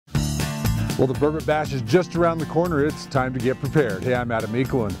Well, the Burbot Bash is just around the corner. It's time to get prepared. Hey, I'm Adam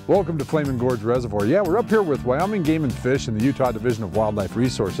Meikle, and welcome to Flaming Gorge Reservoir. Yeah, we're up here with Wyoming Game and Fish and the Utah Division of Wildlife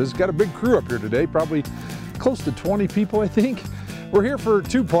Resources. Got a big crew up here today, probably close to 20 people, I think. We're here for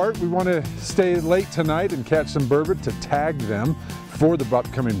two-part. We want to stay late tonight and catch some burbot to tag them for the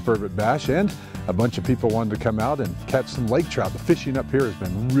upcoming Burbot Bash, and a bunch of people wanted to come out and catch some lake trout. The fishing up here has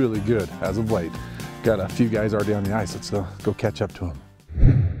been really good as of late. Got a few guys already on the ice. Let's go catch up to them.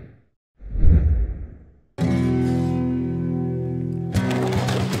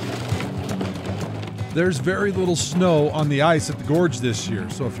 There's very little snow on the ice at the gorge this year,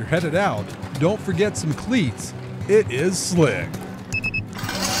 so if you're headed out, don't forget some cleats. It is slick.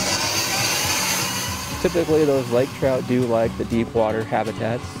 Typically, those lake trout do like the deep water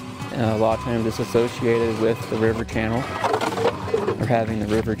habitats. A lot of times it's associated with the river channel or having the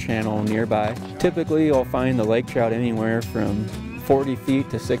river channel nearby. Typically, you'll find the lake trout anywhere from 40 feet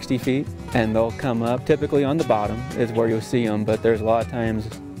to 60 feet, and they'll come up. Typically on the bottom is where you'll see them, but there's a lot of times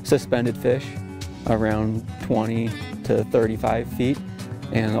suspended fish around 20 to 35 feet,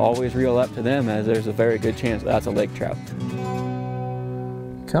 and always reel up to them, as there's a very good chance that's a lake trout.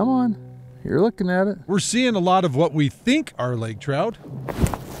 Come on, you're looking at it. We're seeing a lot of what we think are lake trout.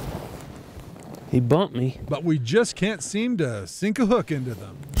 He bumped me. But we just can't seem to sink a hook into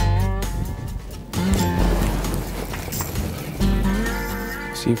them.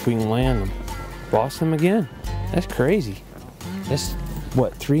 See if we can land them. Lost them again. That's crazy. That's,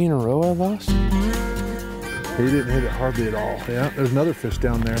 what, 3 in a row I lost? He didn't hit it hardly at all. Yeah, there's another fish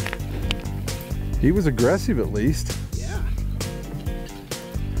down there. He was aggressive at least. Yeah.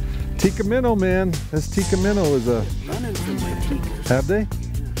 Tikka minnow, man. This tikka minnow is a... Running from my tikkas. Have they?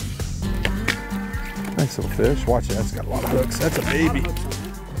 Nice little fish. Watch it, that's got a lot of hooks. That's a baby.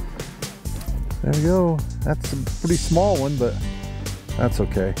 There you go. That's a pretty small one, but that's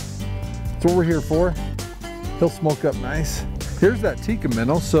okay. That's what we're here for. He'll smoke up nice. Here's that tikka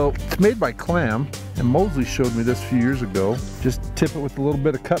minnow. So it's made by Clam, and Mosley showed me this a few years ago. Just tip it with a little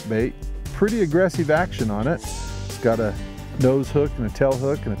bit of cut bait. Pretty aggressive action on it. It's got a nose hook and a tail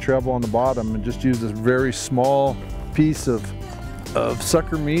hook and a treble on the bottom, and just use this very small piece of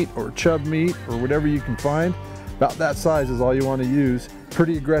sucker meat or chub meat or whatever you can find. About that size is all you want to use.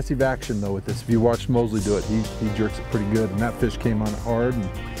 Pretty aggressive action though with this. If you watch Mosley do it, he jerks it pretty good, and that fish came on it hard and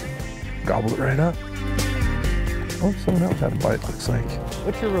gobbled it right up. Oh, someone else had a bite, looks like.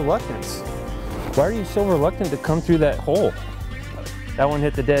 What's your reluctance? Why are you so reluctant to come through that hole? That one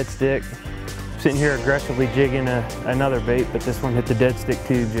hit the dead stick. Sitting here aggressively jigging another bait, but this one hit the dead stick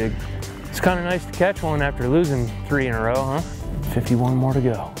too, jig. It's kind of nice to catch one after losing 3 in a row, huh? 51 more to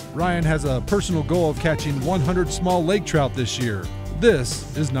go. Ryan has a personal goal of catching 100 small lake trout this year.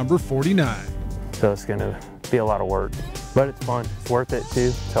 This is number 49. So it's gonna be a lot of work, but it's fun. It's worth it too.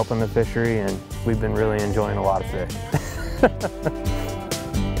 It's helping the fishery, and we've been really enjoying a lot of fish.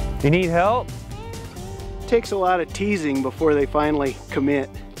 You need help? It takes a lot of teasing before they finally commit.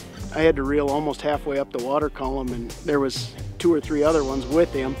 I had to reel almost halfway up the water column, and there was 2 or 3 other ones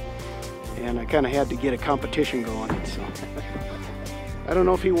with him, and I kind of had to get a competition going. So I don't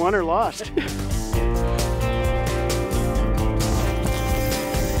know if he won or lost.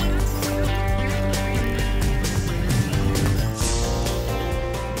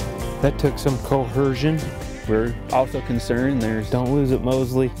 That took some coercion. We're also concerned there's Don't lose it,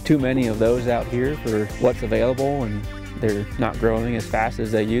 Mosley. too many of those out here for what's available, and they're not growing as fast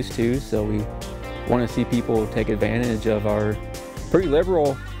as they used to, so we want to see people take advantage of our pretty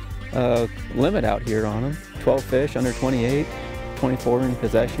liberal limit out here on them. 12 fish under 28, 24 in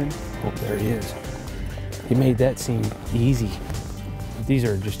possession. Oh, there he is. He made that seem easy. These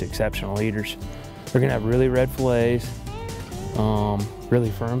are just exceptional eaters. They're gonna have really red fillets, really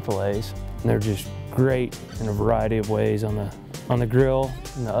firm fillets, and they're just great in a variety of ways on the grill,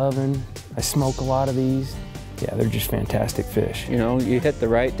 in the oven. I smoke a lot of these. Yeah, they're just fantastic fish. You know, you hit the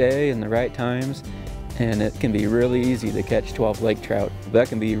right day and the right times, and it can be really easy to catch 12 lake trout. That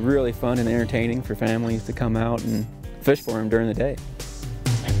can be really fun and entertaining for families to come out and fish for them during the day.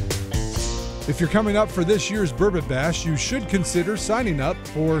 If you're coming up for this year's Burbot Bash, you should consider signing up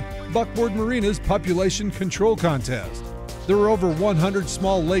for Buckboard Marina's Pupulation Control Contest. There are over 100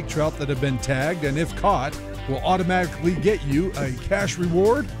 small lake trout that have been tagged, and if caught, will automatically get you a cash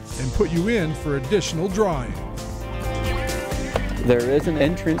reward and put you in for additional drawing. There is an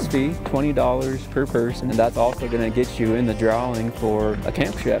entrance fee, $20 per person, and that's also going to get you in the drawing for a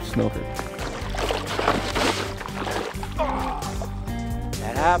Camp Chef smoker.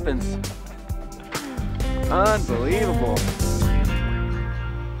 That happens. Unbelievable.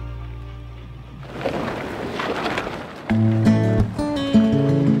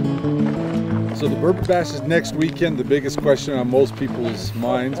 So the Burbot Bash is next weekend. The biggest question on most people's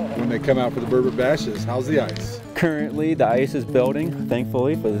minds when they come out for the Burbot Bash is, how's the ice? Currently, the ice is building,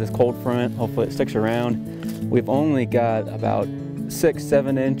 thankfully, for this cold front. Hopefully it sticks around. We've only got about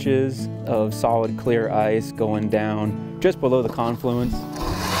 6-7 inches of solid clear ice going down just below the confluence.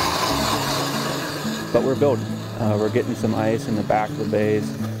 But we're building. We're getting some ice in the back of the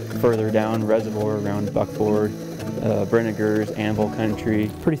bays, further down reservoir around Buckboard, Brenniger's, Anvil Country.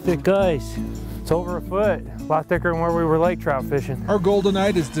 Pretty thick ice. It's over a foot. A lot thicker than where we were lake trout fishing. Our goal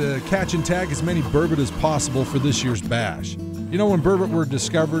tonight is to catch and tag as many burbot as possible for this year's bash. You know, when burbot were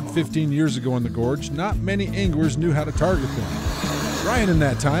discovered 15 years ago in the gorge, not many anglers knew how to target them. Ryan in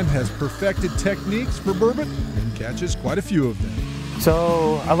that time has perfected techniques for burbot and catches quite a few of them.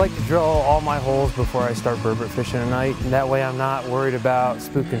 So I like to drill all my holes before I start burbot fishing at night. And that way I'm not worried about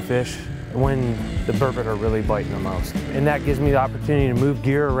spooking fish when the burbot are really biting the most. And that gives me the opportunity to move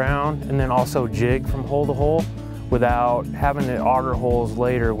gear around and then also jig from hole to hole without having to auger holes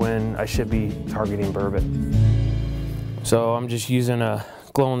later when I should be targeting burbot. So I'm just using a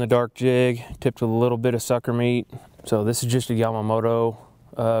glow-in-the-dark jig, tipped with a little bit of sucker meat. So this is just a Yamamoto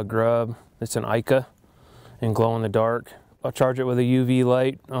grub. It's an Ica in glow-in-the-dark. I'll charge it with a UV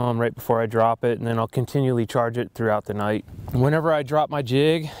light right before I drop it, and then I'll continually charge it throughout the night. Whenever I drop my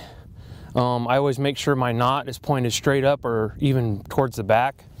jig, I always make sure my knot is pointed straight up or even towards the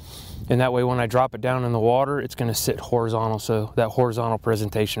back. And that way when I drop it down in the water, it's gonna sit horizontal. So that horizontal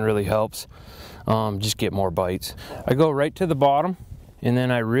presentation really helps just get more bites. I go right to the bottom and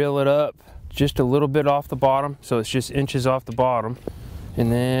then I reel it up just a little bit off the bottom. So it's just inches off the bottom. And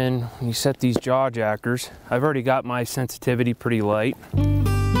then you set these jaw jackers. I've already got my sensitivity pretty light. So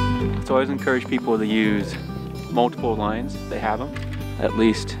I always encourage people to use multiple lines. They have them, at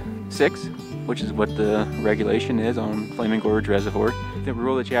least 6, which is what the regulation is on Flaming Gorge Reservoir. The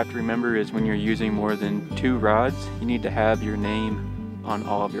rule that you have to remember is when you're using more than 2 rods, you need to have your name on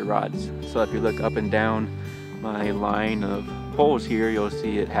all of your rods. So if you look up and down my line of poles here, you'll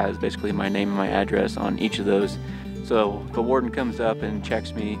see it has basically my name and my address on each of those. So if a warden comes up and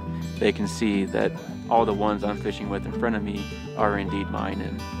checks me, they can see that all the ones I'm fishing with in front of me are indeed mine,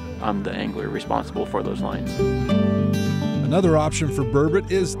 and I'm the angler responsible for those lines. Another option for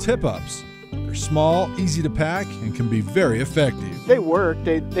burbot is tip-ups. They're small, easy to pack, and can be very effective. They work.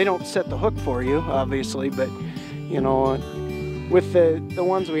 They don't set the hook for you, obviously, but you know, with the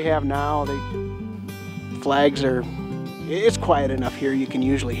ones we have now, flags are, it's quiet enough here you can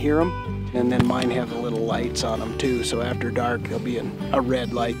usually hear them. And then mine have the little lights on them too, so after dark there'll be a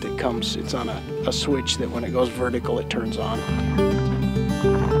red light that comes. It's on a switch that when it goes vertical it turns on.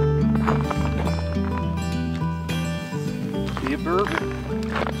 See a burbot.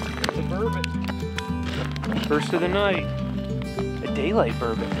 It's a burbot. First of the night. A daylight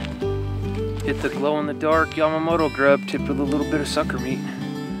burbot. Hit the glow-in-the-dark Yamamoto grub tipped with a little bit of sucker meat.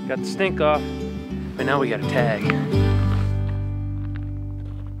 Got the stink off, but now we got a tag.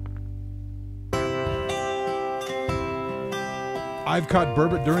 I've caught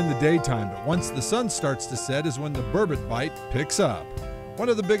burbot during the daytime, but once the sun starts to set is when the burbot bite picks up. One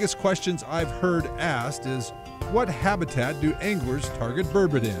of the biggest questions I've heard asked is, what habitat do anglers target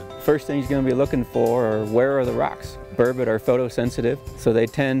burbot in? First thing you're going to be looking for are where are the rocks. Burbot are photosensitive, so they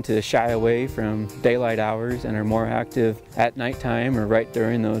tend to shy away from daylight hours and are more active at nighttime or right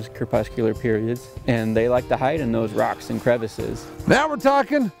during those crepuscular periods. And they like to hide in those rocks and crevices. Now we're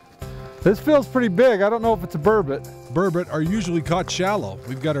talking. This feels pretty big. I don't know if it's a burbot. Burbot are usually caught shallow.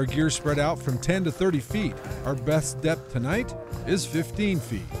 We've got our gear spread out from 10 to 30 feet. Our best depth tonight is 15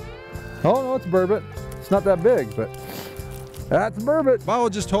 feet. Oh no, it's a burbot. It's not that big, but that's a burbot.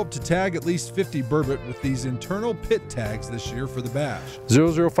 Biologists hope to tag at least 50 burbot with these internal pit tags this year for the bash.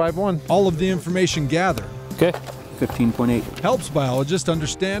 0051. All of the information gathered. Okay. 15.8. Helps biologists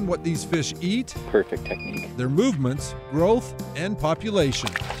understand what these fish eat, Perfect technique. their movements, growth, and population.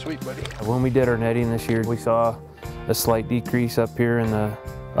 Sweet buddy. When we did our netting this year, we saw a slight decrease up here in the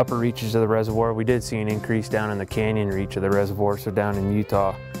upper reaches of the reservoir. We did see an increase down in the canyon reach of the reservoir, so down in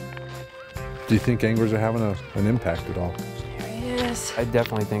Utah. Do you think anglers are having an impact at all? Yes. I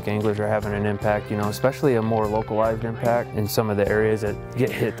definitely think anglers are having an impact, you know, especially a more localized impact in some of the areas that get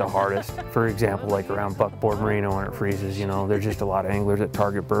hit the hardest. For example, like around Buckboard Marina when it freezes, you know, there's just a lot of anglers that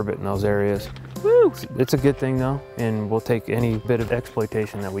target burbot in those areas. Woo! It's a good thing though, and we'll take any bit of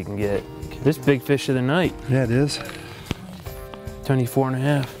exploitation that we can get. This big fish of the night. Yeah, it is.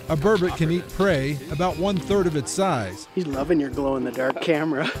 24.5. A burbot can eat prey about 1/3 of its size. He's loving your glow-in-the-dark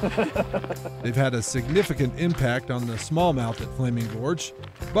camera. They've had a significant impact on the smallmouth at Flaming Gorge,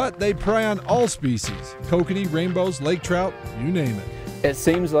 but they prey on all species, kokanee, rainbows, lake trout, you name it. It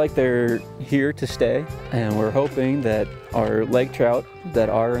seems like they're here to stay, and we're hoping that our lake trout that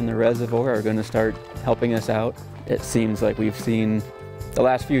are in the reservoir are going to start helping us out. It seems like we've seen the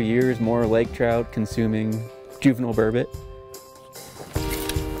last few years more lake trout consuming juvenile burbot.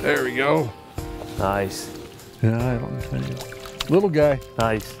 There we go. Nice. Yeah, I don't think. Little guy.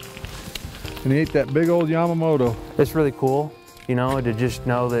 Nice. And he ate that big old Yamamoto. It's really cool, you know, to just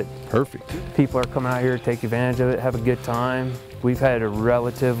know that Perfect. people are coming out here to take advantage of it, have a good time. We've had a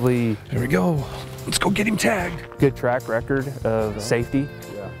relatively There we go. Let's go get him tagged. good track record of safety,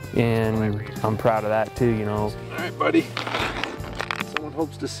 and I'm proud of that too, you know. All right, buddy. Someone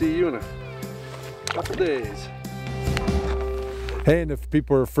hopes to see you in a couple days. Hey, and if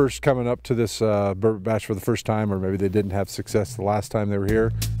people are first coming up to this Burbot Bash for the first time, or maybe they didn't have success the last time they were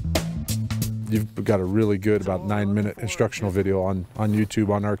here, you've got a really good, about 9-minute instructional video on YouTube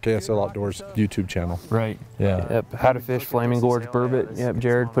on our KSL Outdoors YouTube channel. Right. Yeah. Yep. How to fish Flaming Gorge burbot. Yep.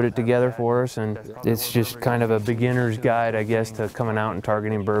 Jared put it together for us, and it's just kind of a beginner's guide, I guess, to coming out and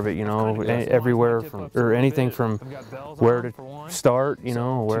targeting burbot. You know, everywhere from, or anything from where to start. You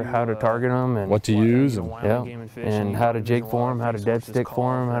know, how to target them, and What to use, and yeah, and how to jig for them, how to dead stick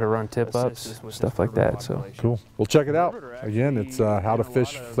for them, how to run tip ups, stuff like that. So cool. Well, check it out. Again, it's how to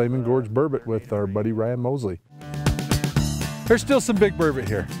fish Flaming Gorge burbot with our buddy Ryan Mosley. There's still some big burbot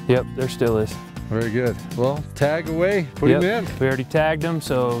here. yep, there still is. Very good. Well, tag away. Put him in. We already tagged him,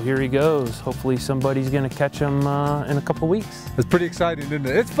 so here he goes. Hopefully somebody's going to catch him in a couple weeks. It's pretty exciting, isn't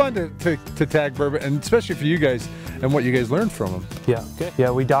it? It's fun to tag burbot, and especially for you guys and what you guys learned from them. Yeah. Okay.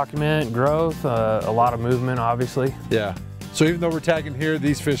 Yeah, we document growth, a lot of movement, obviously. Yeah. So even though we're tagging here,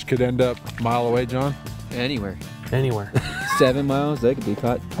 these fish could end up a mile away, John? Anywhere. Anywhere. 7 miles, they could be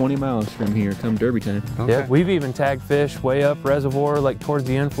caught 20 miles from here come derby time. Okay. Yeah, we've even tagged fish way up reservoir, like towards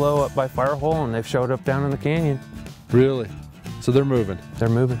the inflow up by Firehole, and they've showed up down in the canyon. Really? So they're moving. They're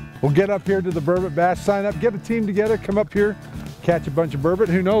moving. We'll get up here to the Burbot Bash, sign up, get a team together, come up here, catch a bunch of burbot.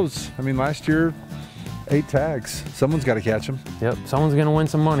 Who knows? I mean, last year, 8 tags. Someone's got to catch them. Yep, someone's gonna win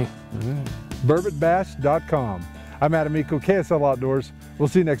some money. Burbotbash.com. I'm Adam Eco, KSL Outdoors. We'll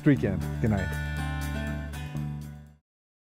see you next weekend. Good night.